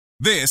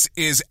This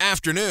is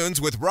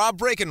Afternoons with Rob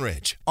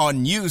Breckenridge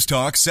on News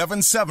Talk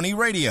 770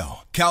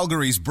 Radio,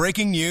 Calgary's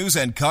breaking news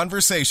and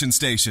conversation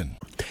station.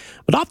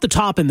 But off the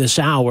top in this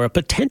hour, a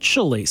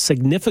potentially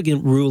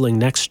significant ruling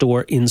next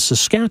door in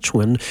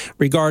Saskatchewan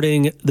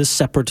regarding the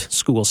separate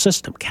school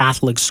system,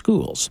 Catholic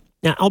schools.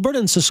 Now, Alberta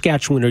and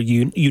Saskatchewan are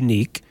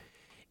unique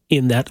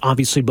in that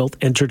obviously both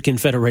entered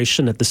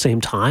Confederation at the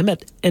same time.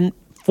 And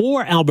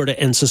for Alberta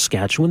and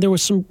Saskatchewan, there were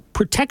some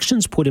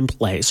protections put in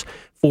place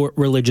for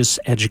religious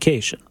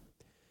education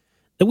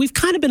that we've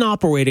kind of been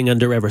operating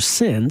under ever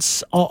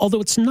since,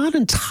 although it's not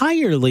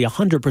entirely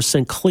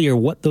 100% clear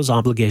what those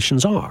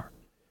obligations are.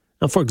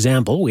 Now, for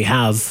example, we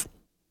have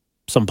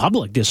some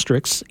public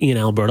districts in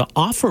Alberta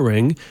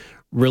offering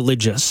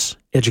religious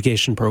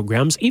education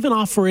programs, even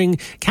offering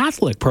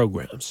Catholic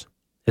programs,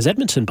 as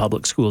Edmonton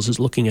Public Schools is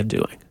looking at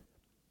doing.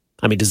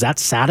 I mean, does that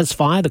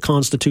satisfy the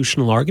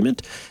constitutional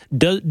argument?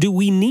 Do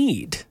we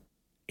need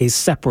a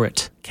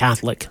separate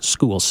Catholic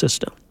school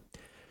system?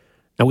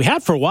 Now, we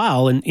had for a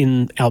while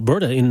in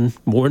Alberta, in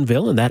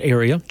Warrenville, in that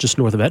area, just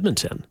north of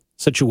Edmonton,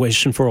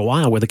 situation for a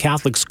while where the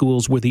Catholic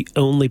schools were the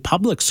only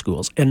public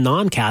schools and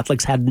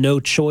non-Catholics had no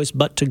choice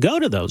but to go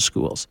to those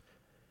schools.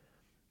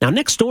 Now,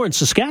 next door in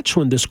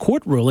Saskatchewan, this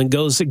court ruling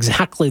goes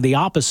exactly the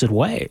opposite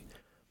way.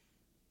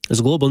 As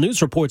Global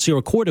News reports here,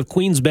 a Court of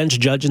Queen's Bench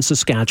judge in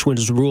Saskatchewan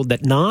has ruled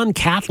that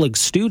non-Catholic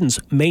students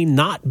may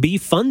not be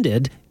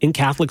funded in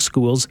Catholic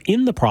schools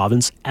in the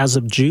province as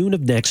of June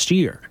of next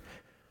year.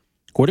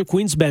 Court of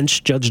Queen's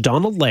Bench Judge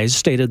Donald Lays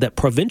stated that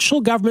provincial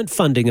government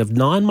funding of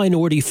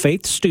non-minority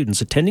faith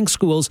students attending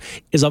schools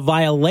is a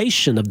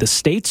violation of the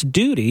state's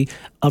duty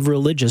of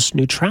religious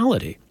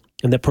neutrality,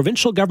 and that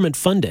provincial government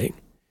funding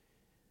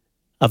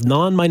of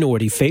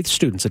non-minority faith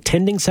students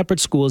attending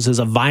separate schools is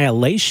a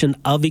violation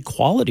of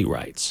equality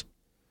rights.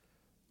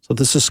 So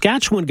the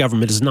Saskatchewan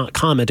government is not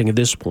commenting at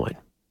this point.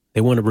 They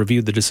want to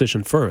review the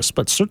decision first,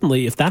 but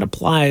certainly if that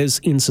applies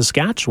in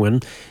Saskatchewan,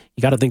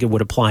 you got to think it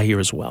would apply here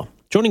as well.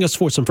 Joining us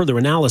for some further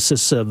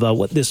analysis of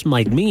what this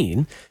might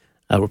mean,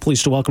 we're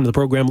pleased to welcome to the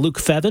program Luke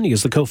Feven. He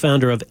is the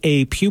co-founder of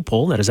A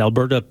Pupil, that is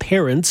Alberta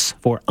Parents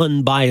for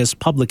Unbiased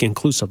Public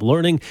Inclusive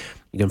Learning.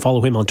 You can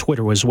follow him on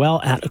Twitter as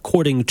well at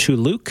According to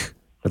Luke.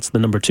 That's the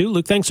number 2.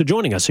 Luke, thanks for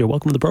joining us here.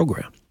 Welcome to the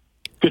program.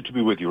 Good to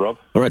be with you, Rob.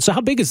 All right, so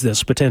how big is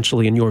this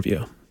potentially in your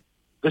view?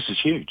 This is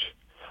huge.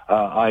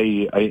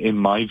 In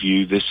my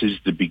view, this is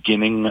the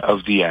beginning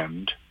of the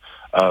end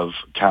of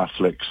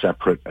Catholic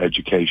separate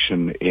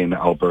education in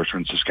Alberta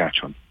and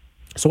Saskatchewan.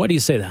 So why do you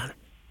say that?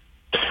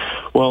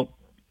 Well,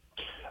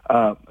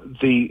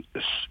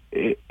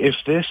 if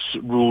this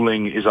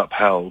ruling is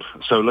upheld,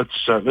 so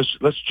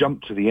let's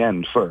jump to the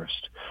end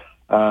first.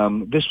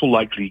 This will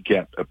likely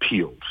get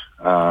appealed,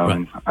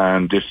 right.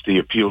 And if the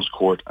appeals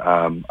court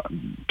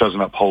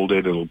doesn't uphold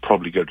it, it'll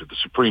probably go to the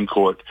Supreme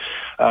Court.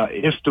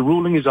 If the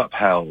ruling is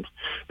upheld,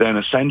 then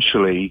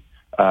essentially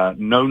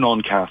no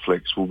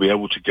non-Catholics will be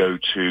able to go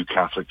to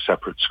Catholic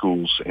separate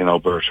schools in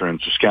Alberta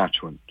and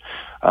Saskatchewan,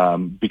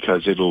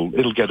 because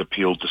it'll get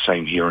appealed the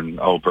same here in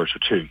Alberta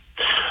too.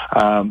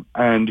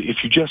 And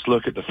if you just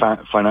look at the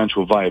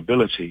financial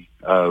viability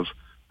of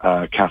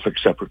Catholic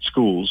separate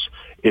schools,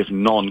 if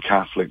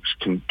non-Catholics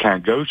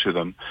can't go to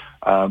them,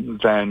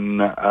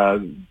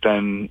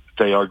 then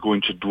they are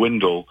going to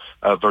dwindle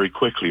very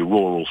quickly.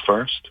 Rural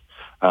first,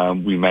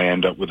 we may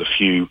end up with a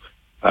few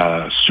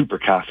super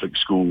Catholic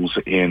schools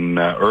in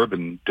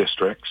urban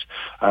districts,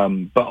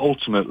 but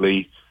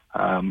ultimately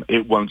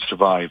it won't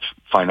survive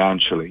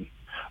financially,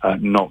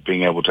 not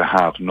being able to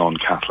have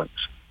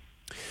non-Catholics.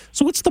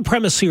 So what's the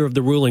premise here of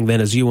the ruling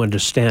then, as you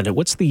understand it?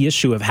 What's the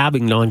issue of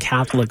having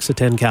non-Catholics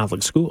attend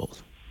Catholic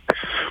schools?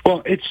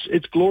 Well,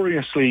 it's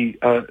gloriously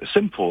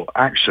simple,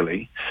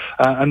 actually,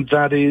 and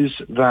that is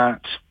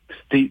that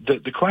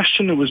the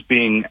question that was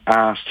being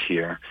asked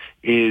here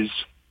is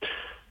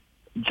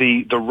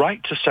the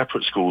right to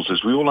separate schools,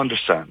 as we all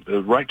understand,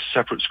 the right to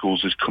separate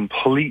schools is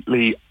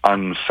completely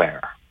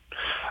unfair.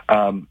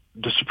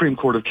 The Supreme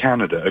Court of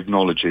Canada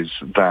acknowledges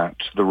that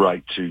the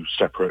right to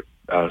separate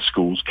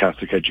schools,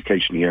 Catholic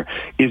education here,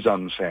 is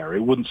unfair.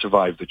 It wouldn't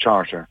survive the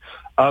Charter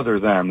other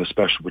than the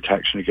special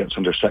protection it gets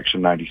under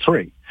Section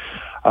 93.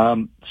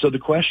 So the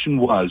question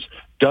was,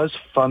 does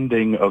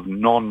funding of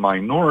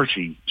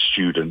non-minority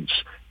students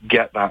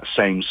get that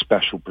same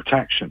special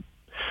protection?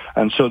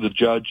 And so the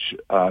judge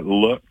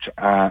looked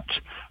at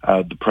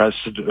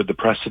the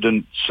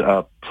precedents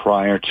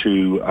prior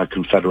to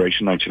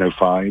Confederation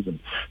 1905 and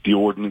the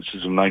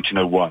ordinances of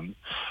 1901,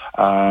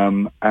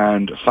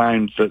 and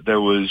found that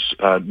there was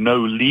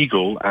no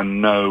legal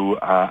and no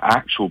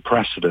actual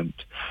precedent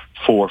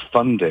for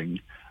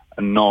funding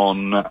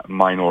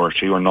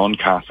non-minority or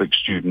non-Catholic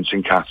students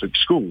in Catholic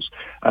schools.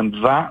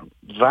 And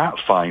that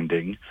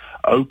finding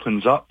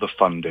opens up the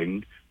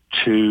funding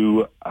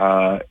to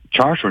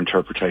charter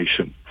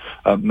interpretation,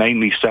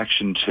 mainly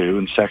Section 2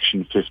 and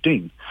Section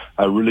 15,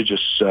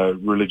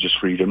 religious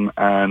freedom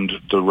and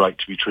the right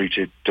to be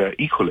treated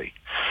equally.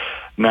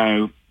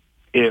 Now,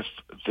 if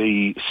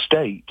the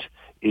state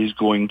is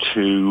going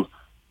to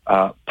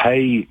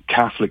pay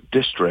Catholic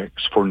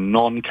districts for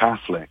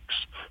non-Catholics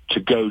to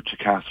go to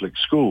Catholic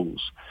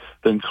schools,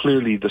 then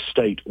clearly the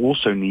state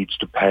also needs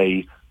to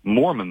pay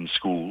Mormon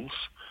schools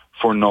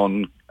for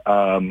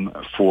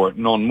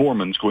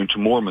non-Mormons going to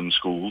Mormon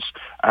schools,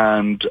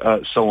 and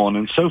so on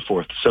and so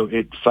forth. So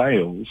it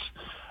fails.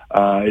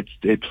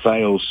 It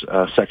fails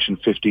Section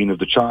 15 of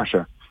the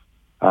Charter.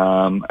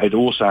 It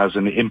also has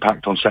an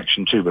impact on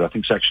Section 2, but I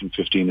think Section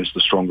 15 is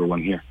the stronger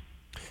one here.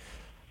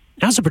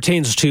 As it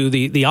pertains to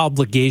the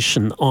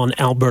obligation on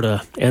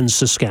Alberta and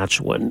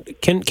Saskatchewan,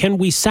 can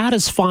we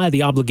satisfy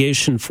the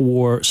obligation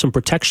for some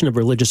protection of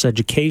religious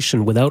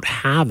education without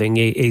having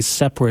a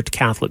separate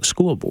Catholic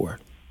school board?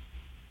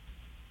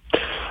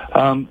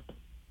 Do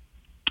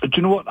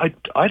you know what?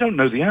 I don't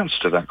know the answer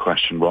to that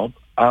question, Rob.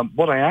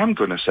 What I am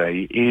going to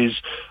say is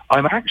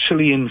I'm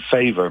actually in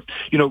favour.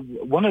 You know,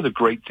 one of the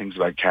great things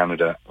about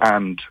Canada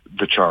and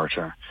the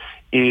Charter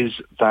is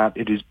that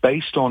it is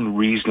based on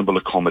reasonable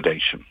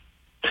accommodation.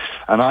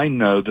 And I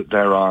know that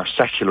there are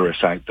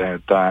secularists out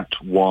there that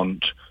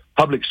want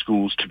public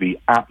schools to be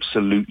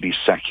absolutely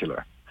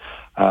secular.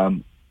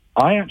 I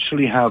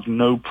actually have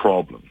no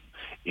problem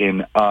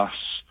in us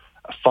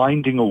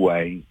finding a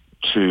way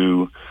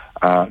to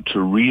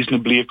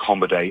reasonably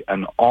accommodate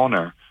and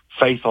honour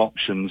faith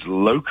options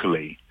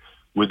locally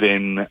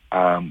within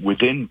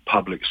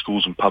public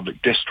schools and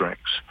public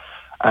districts.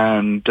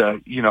 And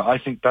I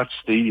think that's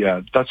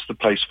the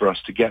place for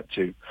us to get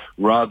to,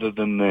 rather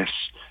than this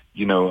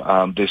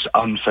this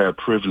unfair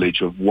privilege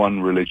of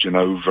one religion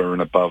over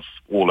and above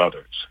all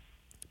others.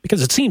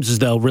 Because it seems as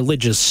though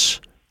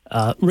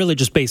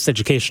religious-based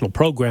educational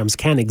programs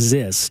can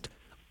exist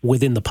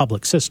within the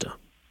public system.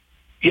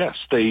 Yes,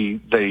 they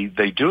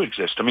do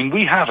exist. I mean,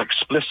 we have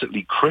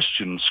explicitly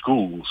Christian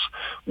schools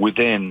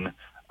within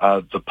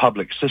the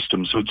public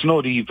system, so it's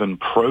not even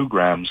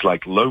programs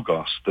like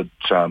Logos that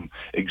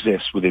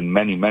exist within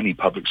many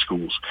public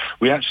schools.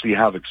 We actually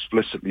have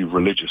explicitly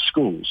religious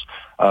schools,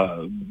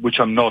 which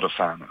I'm not a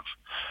fan of.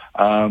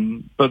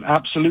 But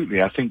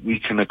absolutely, I think we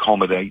can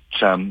accommodate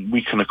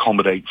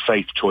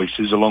faith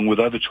choices along with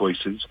other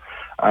choices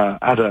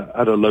at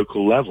a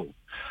local level,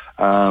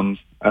 and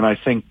I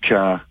think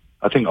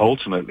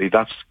ultimately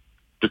that's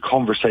the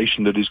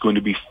conversation that is going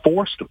to be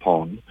forced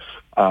upon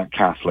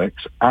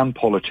Catholics and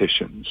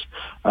politicians.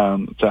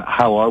 That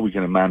how are we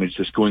going to manage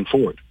this going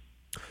forward?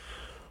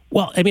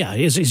 Well, I mean,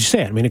 as you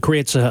said, it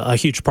creates a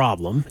huge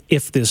problem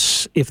if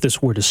this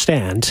were to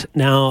stand.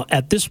 Now,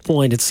 at this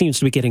point, it seems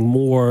to be getting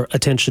more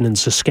attention in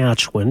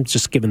Saskatchewan,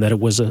 just given that it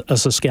was a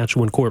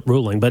Saskatchewan court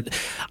ruling. But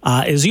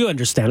as you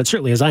understand it,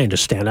 certainly as I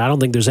understand it, I don't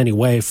think there's any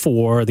way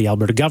for the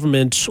Alberta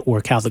government or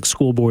Catholic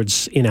school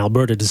boards in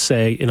Alberta to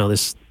say,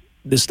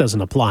 this doesn't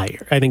apply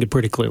here. I think it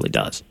pretty clearly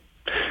does.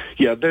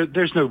 Yeah,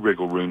 there's no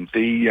wriggle room.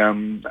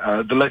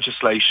 The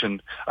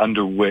legislation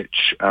under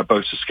which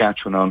both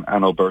Saskatchewan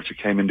and Alberta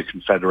came into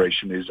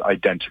confederation is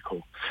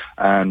identical,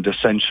 and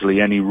essentially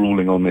any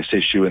ruling on this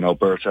issue in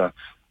Alberta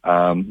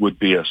would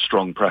be a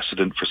strong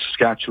precedent for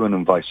Saskatchewan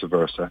and vice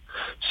versa.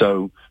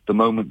 So the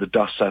moment the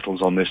dust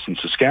settles on this in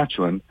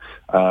Saskatchewan,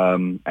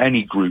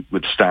 any group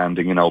with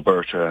standing in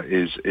Alberta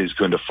is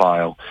going to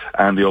file,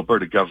 and the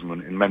Alberta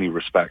government in many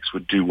respects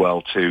would do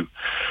well to,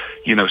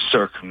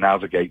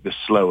 circumnavigate this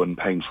slow and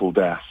painful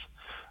death,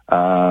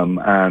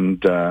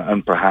 and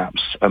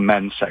perhaps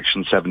amend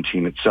Section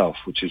 17 itself,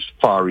 which is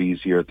far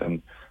easier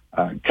than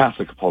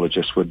Catholic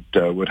apologists would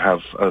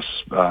have us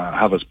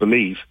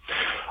believe.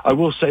 I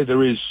will say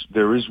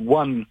there is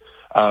one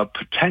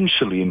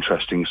potentially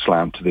interesting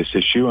slant to this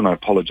issue, and I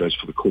apologize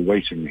for the call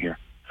waiting here.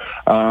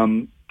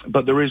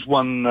 But there is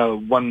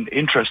one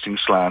interesting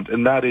slant,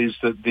 and that is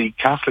that the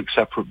Catholic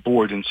Separate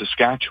Board in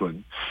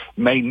Saskatchewan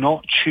may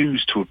not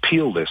choose to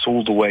appeal this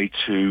all the way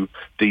to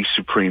the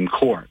Supreme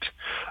Court,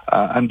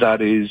 and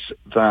that is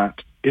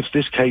that if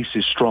this case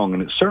is strong,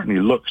 and it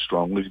certainly looks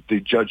strong, the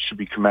judge should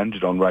be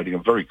commended on writing a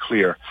very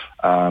clear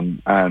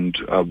and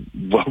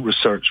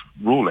well-researched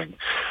ruling.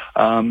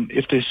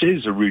 If this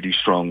is a really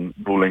strong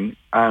ruling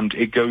and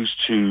it goes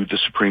to the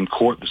Supreme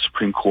Court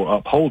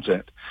upholds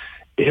it,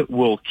 it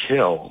will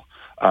kill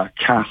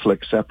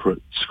Catholic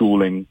separate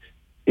schooling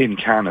in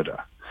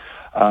Canada.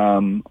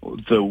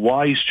 The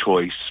wise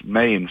choice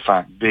may in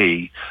fact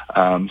be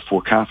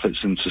for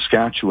Catholics in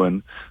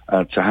Saskatchewan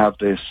to have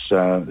this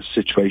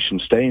situation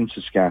stay in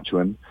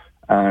Saskatchewan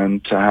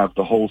and to have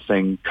the whole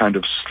thing kind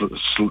of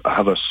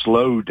have a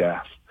slow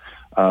death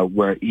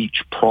where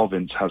each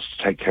province has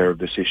to take care of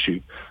this issue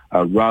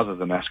rather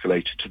than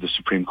escalate it to the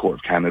Supreme Court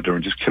of Canada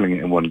and just killing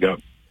it in one go.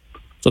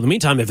 So in the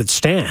meantime, if it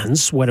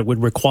stands, what it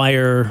would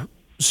require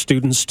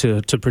students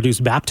to produce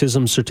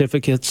baptism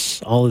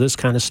certificates, all of this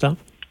kind of stuff?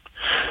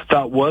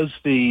 That was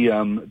the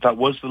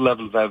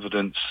level of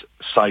evidence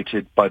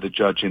cited by the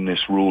judge in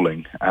this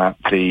ruling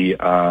ironically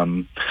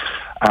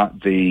at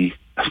the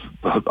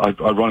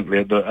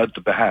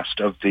behest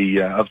of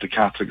the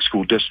Catholic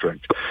school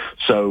district.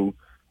 So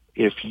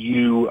if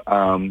you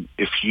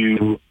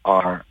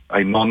are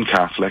a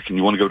non-Catholic and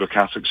you want to go to a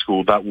Catholic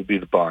school, that will be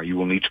the bar. You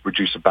will need to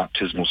produce a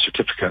baptismal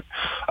certificate.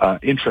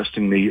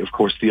 Interestingly, of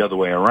course, the other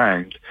way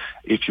around,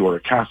 if you're a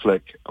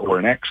Catholic or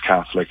an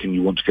ex-Catholic and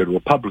you want to go to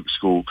a public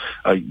school,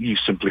 you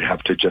simply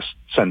have to just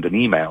send an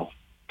email.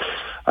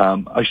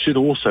 I should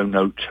also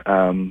note,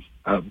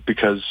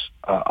 because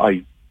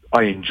I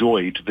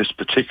enjoyed this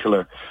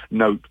particular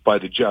note by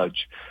the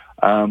judge,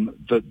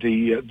 that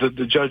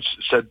the judge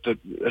said that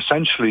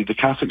essentially the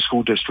Catholic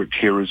school district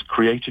here has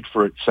created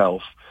for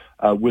itself,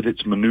 with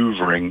its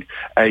maneuvering,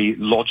 a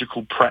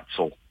logical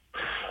pretzel.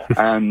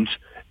 And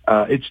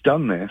it's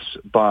done this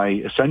by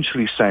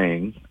essentially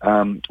saying,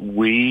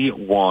 we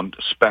want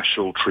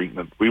special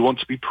treatment. We want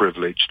to be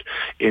privileged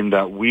in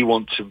that we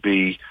want to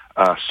be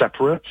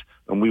separate,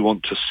 and we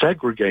want to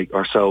segregate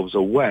ourselves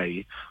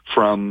away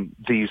from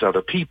these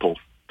other people.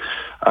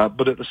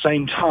 But at the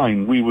same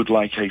time, we would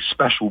like a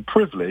special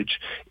privilege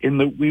in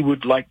that we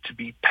would like to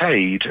be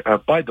paid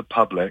by the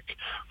public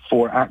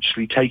for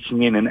actually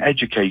taking in and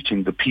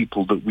educating the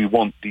people that we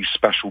want these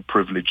special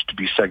privilege to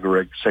be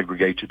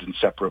segregated and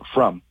separate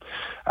from.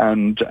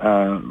 And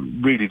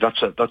really,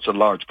 that's a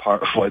large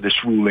part of why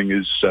this ruling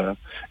is the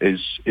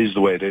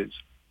way it is.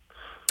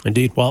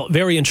 Indeed. Well,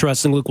 very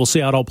interesting, Luke. We'll see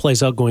how it all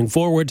plays out going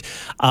forward.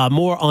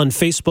 More on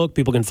Facebook.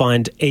 People can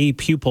find A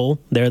Pupil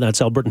there.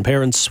 That's Albertan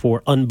Parents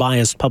for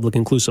Unbiased Public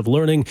Inclusive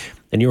Learning.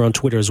 And you're on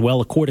Twitter as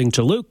well, according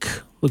to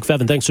Luke. Luke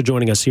Fevin, thanks for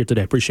joining us here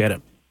today. Appreciate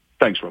it.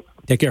 Thanks, Rob.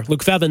 Take care.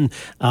 Luke Fevin,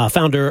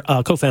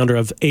 co-founder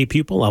of A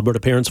Pupil, Alberta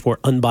Parents for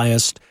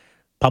Unbiased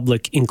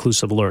Public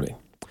Inclusive Learning.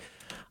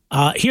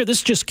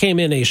 This just came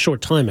in a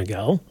short time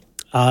ago.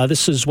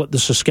 This is what the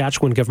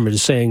Saskatchewan government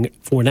is saying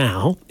for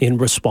now in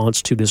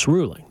response to this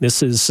ruling.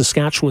 This is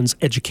Saskatchewan's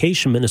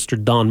Education Minister,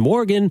 Don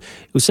Morgan,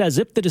 who says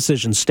if the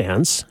decision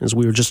stands, as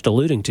we were just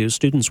alluding to,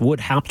 students would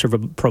have to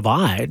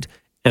provide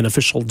an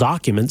official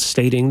document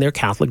stating their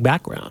Catholic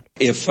background.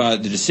 If the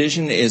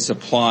decision is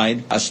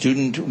applied, a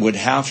student would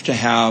have to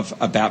have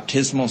a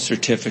baptismal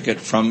certificate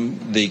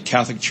from the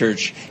Catholic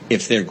Church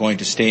if they're going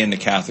to stay in the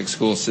Catholic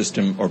school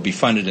system or be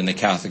funded in the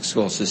Catholic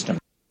school system.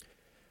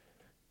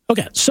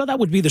 Okay, so that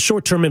would be the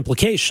short-term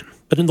implication.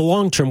 But in the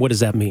long term, what does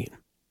that mean?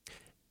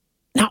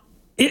 Now,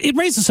 it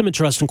raises some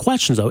interesting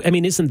questions, though. I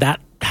mean, isn't that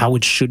how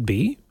it should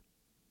be?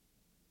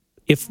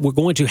 If we're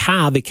going to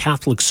have a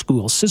Catholic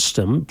school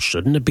system,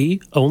 shouldn't it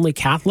be only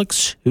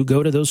Catholics who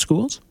go to those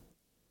schools?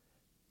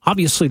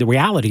 Obviously, the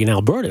reality in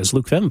Alberta, as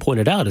Luke Fevin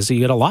pointed out, is you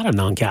get a lot of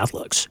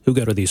non-Catholics who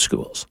go to these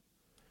schools.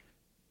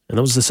 And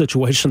that was the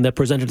situation that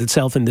presented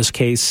itself in this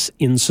case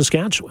in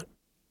Saskatchewan.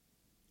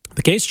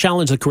 The case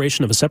challenged the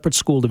creation of a separate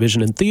school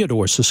division in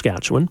Theodore,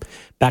 Saskatchewan,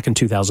 back in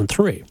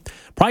 2003.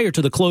 Prior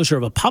to the closure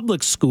of a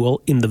public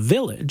school in the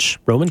village,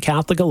 Roman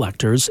Catholic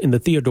electors in the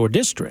Theodore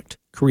district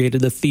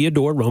created the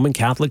Theodore Roman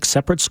Catholic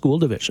Separate School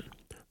Division,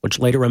 which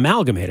later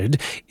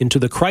amalgamated into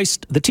the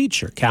Christ the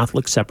Teacher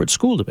Catholic Separate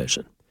School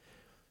Division.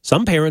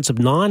 Some parents of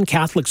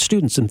non-Catholic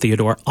students in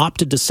Theodore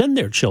opted to send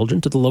their children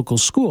to the local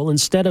school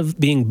instead of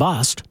being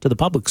bused to the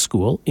public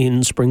school in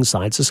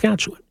Springside,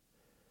 Saskatchewan.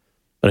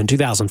 But in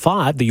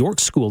 2005, the York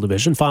School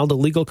Division filed a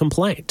legal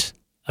complaint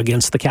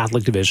against the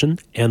Catholic Division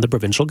and the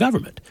provincial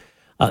government.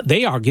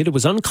 They argued it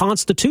was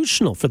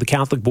unconstitutional for the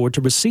Catholic Board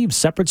to receive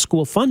separate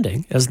school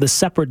funding as the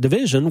separate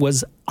division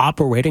was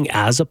operating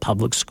as a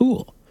public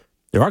school.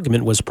 Their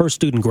argument was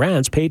per-student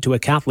grants paid to a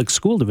Catholic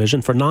school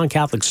division for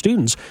non-Catholic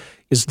students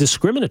is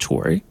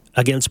discriminatory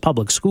against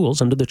public schools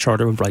under the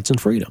Charter of Rights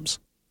and Freedoms.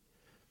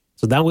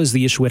 So that was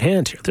the issue at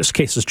hand here. This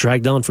case has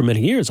dragged on for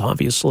many years,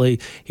 obviously.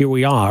 Here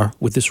we are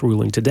with this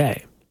ruling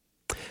today.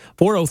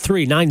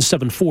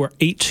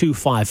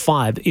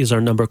 403-974-8255 is our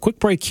number. Quick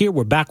break here.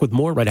 We're back with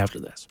more right after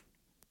this.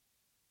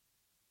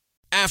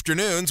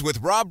 Afternoons with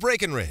Rob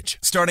Breckenridge,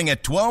 starting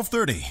at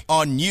 12:30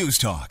 on News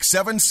Talk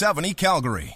 770 Calgary.